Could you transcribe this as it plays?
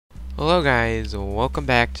Hello guys, welcome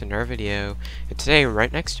back to another video, and today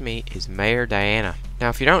right next to me is Mayor Diana. Now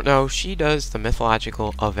if you don't know, she does the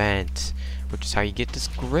mythological event, which is how you get this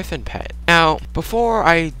griffin pet. Now, before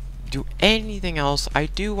I do anything else, I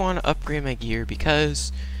do want to upgrade my gear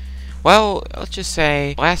because, well, let's just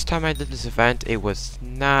say, last time I did this event, it was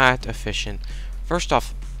not efficient. First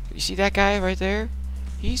off, you see that guy right there?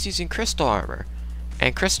 He's using crystal armor,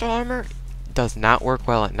 and crystal armor does not work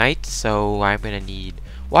well at night, so I'm going to need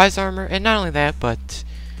wise armor. And not only that, but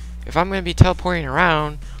if I'm going to be teleporting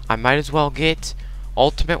around, I might as well get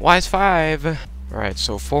Ultimate Wise 5. Alright,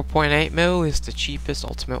 so 4.8 mil is the cheapest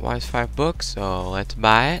Ultimate Wise 5 book, so let's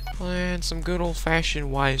buy it. And some good old-fashioned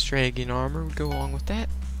Wise Dragon armor would go along with that.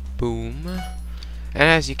 Boom. And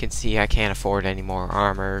as you can see, I can't afford any more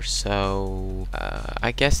armor, so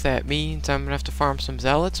I guess that means I'm going to have to farm some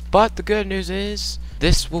zealots. But the good news is,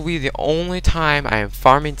 this will be the only time I am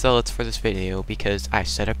farming zealots for this video, because I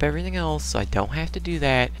set up everything else, so I don't have to do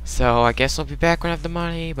that. So I guess I'll be back when I have the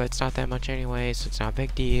money, but it's not that much anyway, so it's not a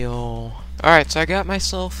big deal. Alright, so I got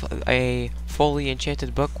myself a fully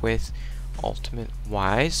enchanted book with Ultimate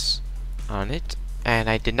Wise on it. And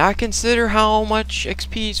I did not consider how much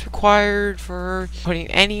XP is required for putting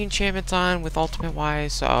any enchantments on with Ultimate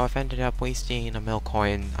Wise, so I've ended up wasting a mil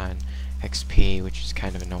coin on XP, which is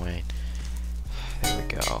kind of annoying. There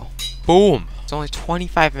we go. Boom! It's only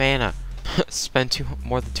 25 mana. Spend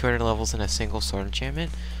more than 200 levels in a single sword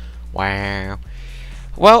enchantment. Wow.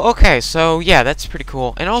 Well, okay, so yeah, that's pretty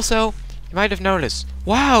cool. And also, you might have noticed,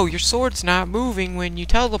 wow, your sword's not moving when you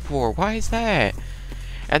teleport. Why is that?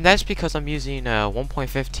 And that's because I'm using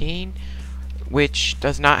 1.15, which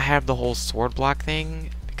does not have the whole sword block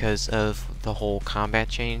thing because of the whole combat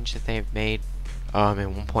change that they've made in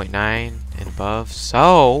 1.9 and above.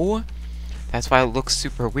 So that's why it looks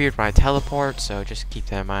super weird when I teleport, so just keep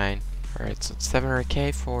that in mind. Alright, so it's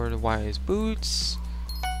 700k for the Wise boots.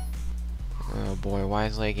 Oh boy,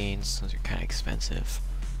 Wise leggings, those are kind of expensive.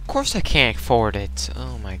 Of course I can't afford it.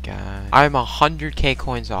 Oh my god. I'm 100k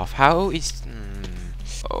coins off. How is...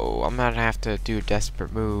 Oh, I'm gonna have to do a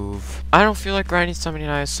desperate move. I don't feel like grinding somebody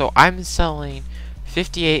nice, so I'm selling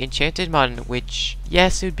 58 enchanted mutton, which,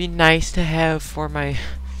 yes, it would be nice to have for my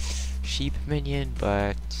sheep minion,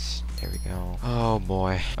 but there we go. Oh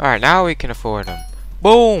boy. Alright, now we can afford them.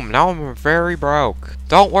 Boom! Now I'm very broke.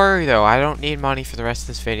 Don't worry though, I don't need money for the rest of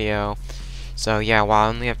this video. So yeah, while I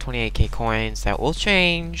only have 28k coins, that will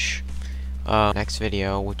change next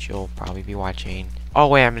video, which you'll probably be watching. Oh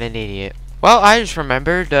wait, I'm an idiot. Well, I just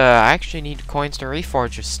remembered, I actually need coins to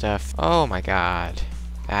reforge this stuff. Oh my god.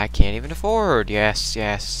 I can't even afford. Yes,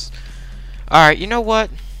 yes. Alright, you know what?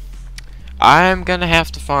 I'm gonna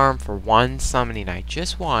have to farm for one summoning night.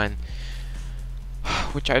 Just one.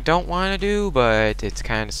 Which I don't want to do, but it's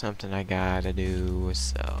kind of something I gotta do.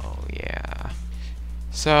 So, yeah.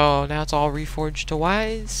 So, now it's all reforged to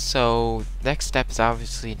Wise. So, next step is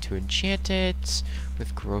obviously to enchant it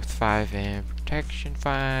with growth 5 and protection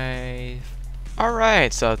 5.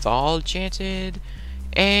 Alright, so it's all enchanted,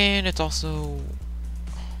 and it's also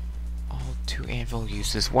all 2 anvil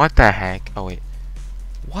uses. What the heck? Oh wait,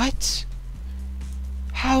 what?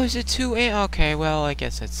 How is it 2 okay, well, I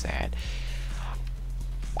guess that's sad.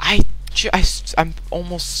 I'm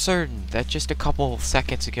almost certain that just a couple of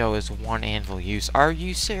seconds ago is 1 anvil use. Are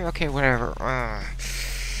you serious? Okay, whatever.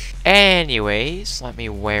 Anyways, let me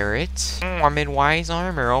wear it. I'm in Wise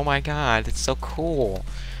armor. Oh my god, it's so cool.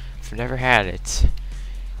 I've never had it.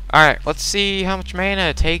 Alright, let's see how much mana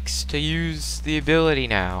it takes to use the ability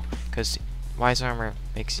now. Because Wise armor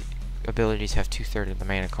makes abilities have 2/3 of the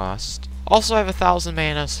mana cost. Also, I have 1,000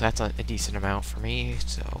 mana, so that's a decent amount for me.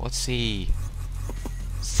 So, let's see.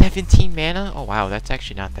 17 mana? Oh wow, that's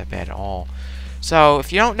actually not that bad at all. So,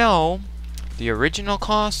 if you don't know, the original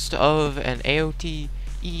cost of an AOT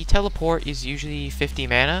teleport is usually 50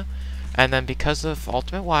 mana, and then because of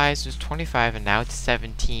Ultimate Wise, it's 25, and now it's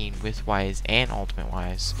 17 with Wise and Ultimate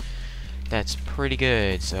Wise. That's pretty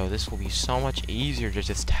good. So this will be so much easier to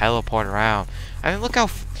just teleport around. I mean, look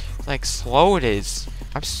how like slow it is.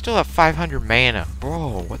 I'm still at 500 mana,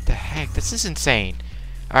 bro. What the heck? This is insane.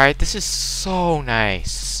 All right, this is so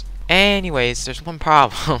nice. Anyways, there's one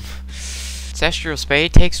problem. Ancestral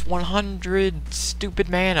Spade takes 100 stupid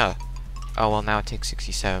mana. Oh, well, now it takes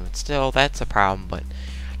 67. But still, that's a problem, but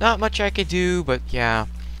not much I could do. But yeah,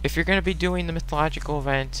 if you're going to be doing the mythological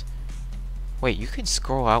event... Wait, you can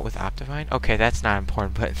scroll out with Optivine? Okay, that's not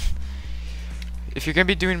important, but... if you're going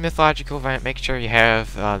to be doing mythological event, make sure you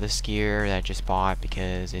have this gear that I just bought,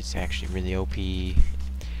 because it's actually really OP.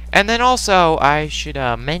 And then also, I should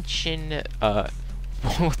mention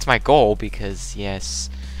what's my goal, because, yes...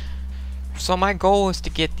 So my goal is to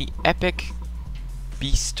get the epic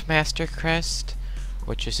Beastmaster Crest,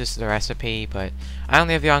 which is just the recipe, but I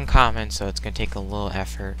only have the uncommon, so it's going to take a little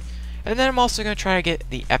effort. And then I'm also going to try to get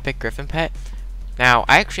the epic griffin pet. Now,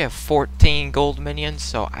 I actually have 14 gold minions,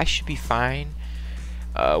 so I should be fine.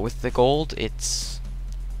 With the gold, it's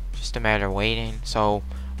just a matter of waiting. So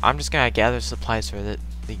I'm just going to gather supplies for the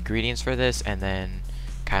ingredients for this, and then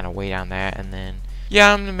kind of wait on that. And then,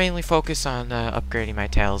 yeah, I'm going to mainly focus on upgrading my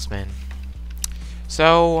talisman.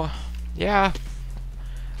 So, yeah,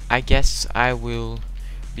 I guess I will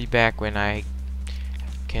be back when I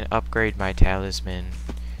can upgrade my talisman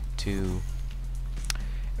to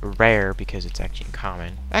rare, because it's actually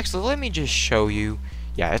uncommon. Actually, let me just show you.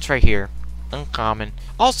 Yeah, it's right here. Uncommon.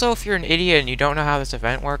 Also, if you're an idiot and you don't know how this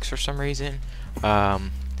event works for some reason,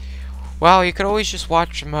 well, you could always just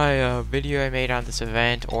watch my video I made on this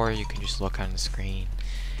event, or you can just look on the screen.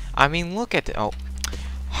 I mean, look at the... Oh,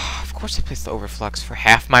 of course I placed the overflux for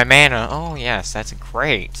half my mana. Oh, yes, that's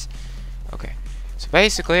great. Okay. So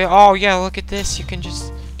basically, oh, yeah, look at this. You can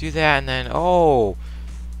just do that, and then, oh,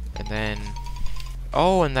 and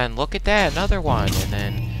then look at that, another one, and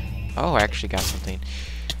then, oh, I actually got something.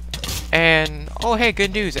 And, oh, hey,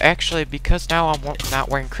 good news. Actually, because now I'm not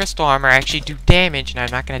wearing crystal armor, I actually do damage, and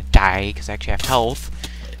I'm not going to die, because I actually have health.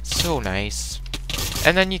 So nice.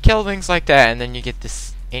 And then you kill things like that, and then you get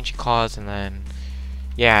this ancient claws, and then,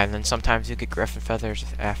 yeah, and then sometimes you get griffin feathers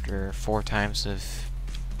after 4 times of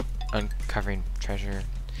uncovering treasure.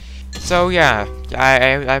 So, yeah,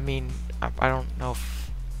 I mean, I don't know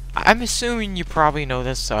if... I'm assuming you probably know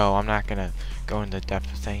this, so I'm not going to go into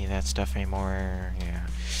depth with any of that stuff anymore. Yeah.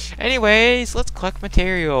 Anyways, let's collect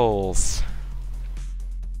materials.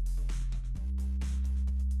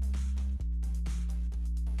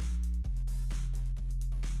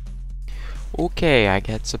 Okay, I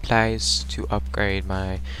get supplies to upgrade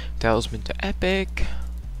my talisman to epic.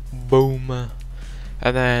 Boom.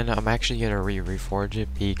 And then I'm actually going to reforge it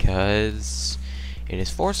because it is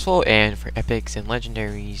forceful, and for epics and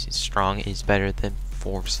legendaries, strong is better than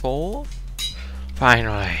forceful.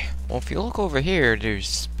 Finally. Well, if you look over here,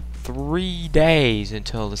 there's 3 days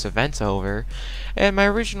until this event's over, and my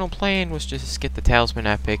original plan was just to get the talisman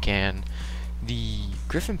epic and the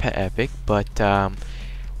griffin pet epic, but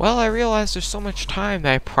well, I realized there's so much time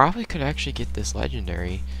that I probably could actually get this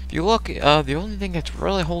legendary. If you look, the only thing that's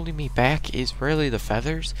really holding me back is really the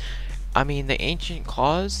feathers. I mean, the ancient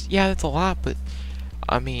claws, yeah, that's a lot, but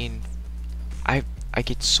I mean, I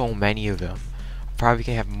get so many of them. Probably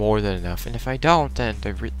can have more than enough, and if I don't, then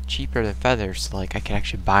they're cheaper than feathers, so like I can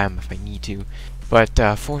actually buy them if I need to. But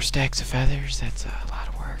 4 stacks of feathers, that's a lot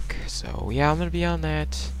of work. So yeah, I'm gonna be on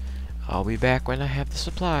that. I'll be back when I have the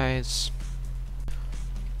supplies.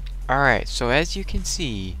 Alright, so as you can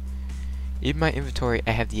see, in my inventory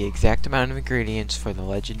I have the exact amount of ingredients for the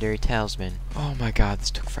legendary talisman. Oh my god,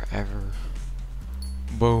 this took forever.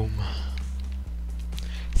 Boom.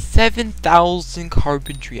 7,000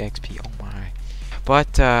 carpentry XP, oh my.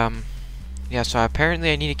 But, yeah, so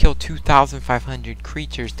apparently I need to kill 2,500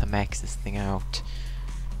 creatures to max this thing out,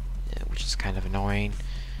 which is kind of annoying.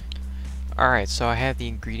 Alright, so I have the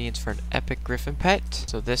ingredients for an epic griffin pet.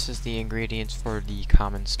 So this is the ingredients for the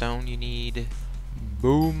common stone you need.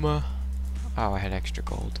 Boom. Oh, I had extra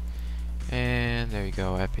gold. And there you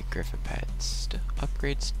go, epic griffin pets.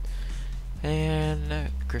 Upgrades.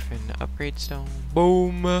 And griffin upgrade stone.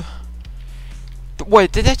 Boom.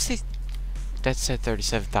 Wait, did that say... That said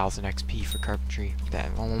 37,000 XP for carpentry.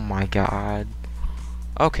 That, oh my god.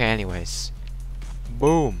 Okay, anyways.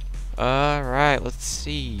 Boom. Alright, let's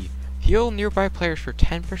see. Heal nearby players for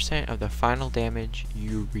 10% of the final damage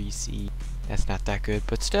you receive. That's not that good,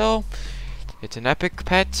 but still, it's an epic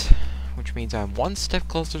pet, which means I'm 1 step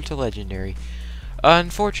closer to legendary.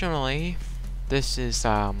 Unfortunately, this is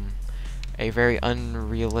a very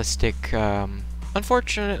unrealistic.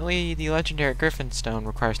 Unfortunately, the legendary griffin stone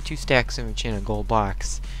requires 2 stacks of each in a gold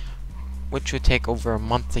box, which would take over a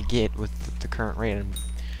month to get with the current rate I'm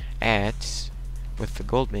at with the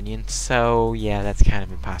gold minions. So yeah, that's kind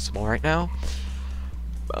of impossible right now.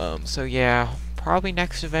 So yeah, probably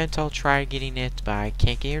next event I'll try getting it, but I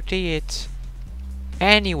can't guarantee it.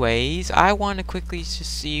 Anyways, I want to quickly just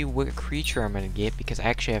see what creature I'm going to get, because I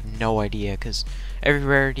actually have no idea, because every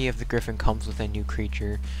rarity of the griffin comes with a new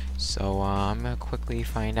creature. So I'm going to quickly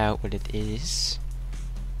find out what it is.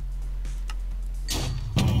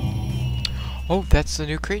 Oh, that's the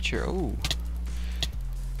new creature. Oh.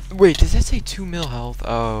 Wait, does that say 2 mil health?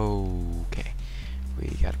 Oh, okay. We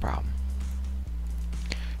got a problem.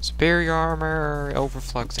 Superior armor,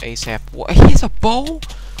 overflux, ASAP. What? He has a bow?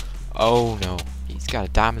 Oh no. He's got a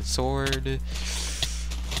diamond sword.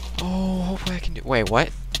 Oh, hopefully I can do. Wait,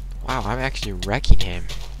 what? Wow, I'm actually wrecking him.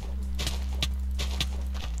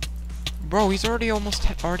 Bro, he's already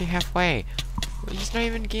already halfway. He's not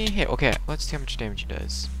even getting hit. Okay, let's see how much damage he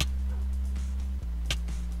does.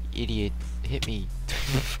 Idiot, hit me.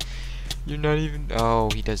 You're not even. Oh,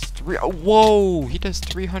 he does three. Oh, whoa, he does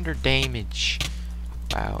 300 damage.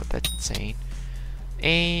 Wow, that's insane.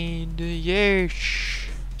 And yes,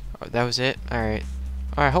 oh, that was it. Alright.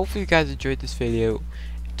 Hopefully you guys enjoyed this video.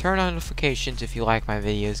 Turn on notifications if you like my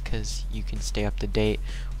videos, because you can stay up to date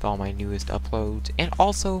with all my newest uploads. And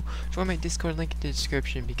also, join my Discord link in the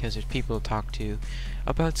description, because there's people to talk to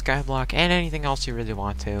about Skyblock and anything else you really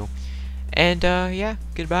want to. And, yeah,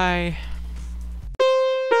 goodbye.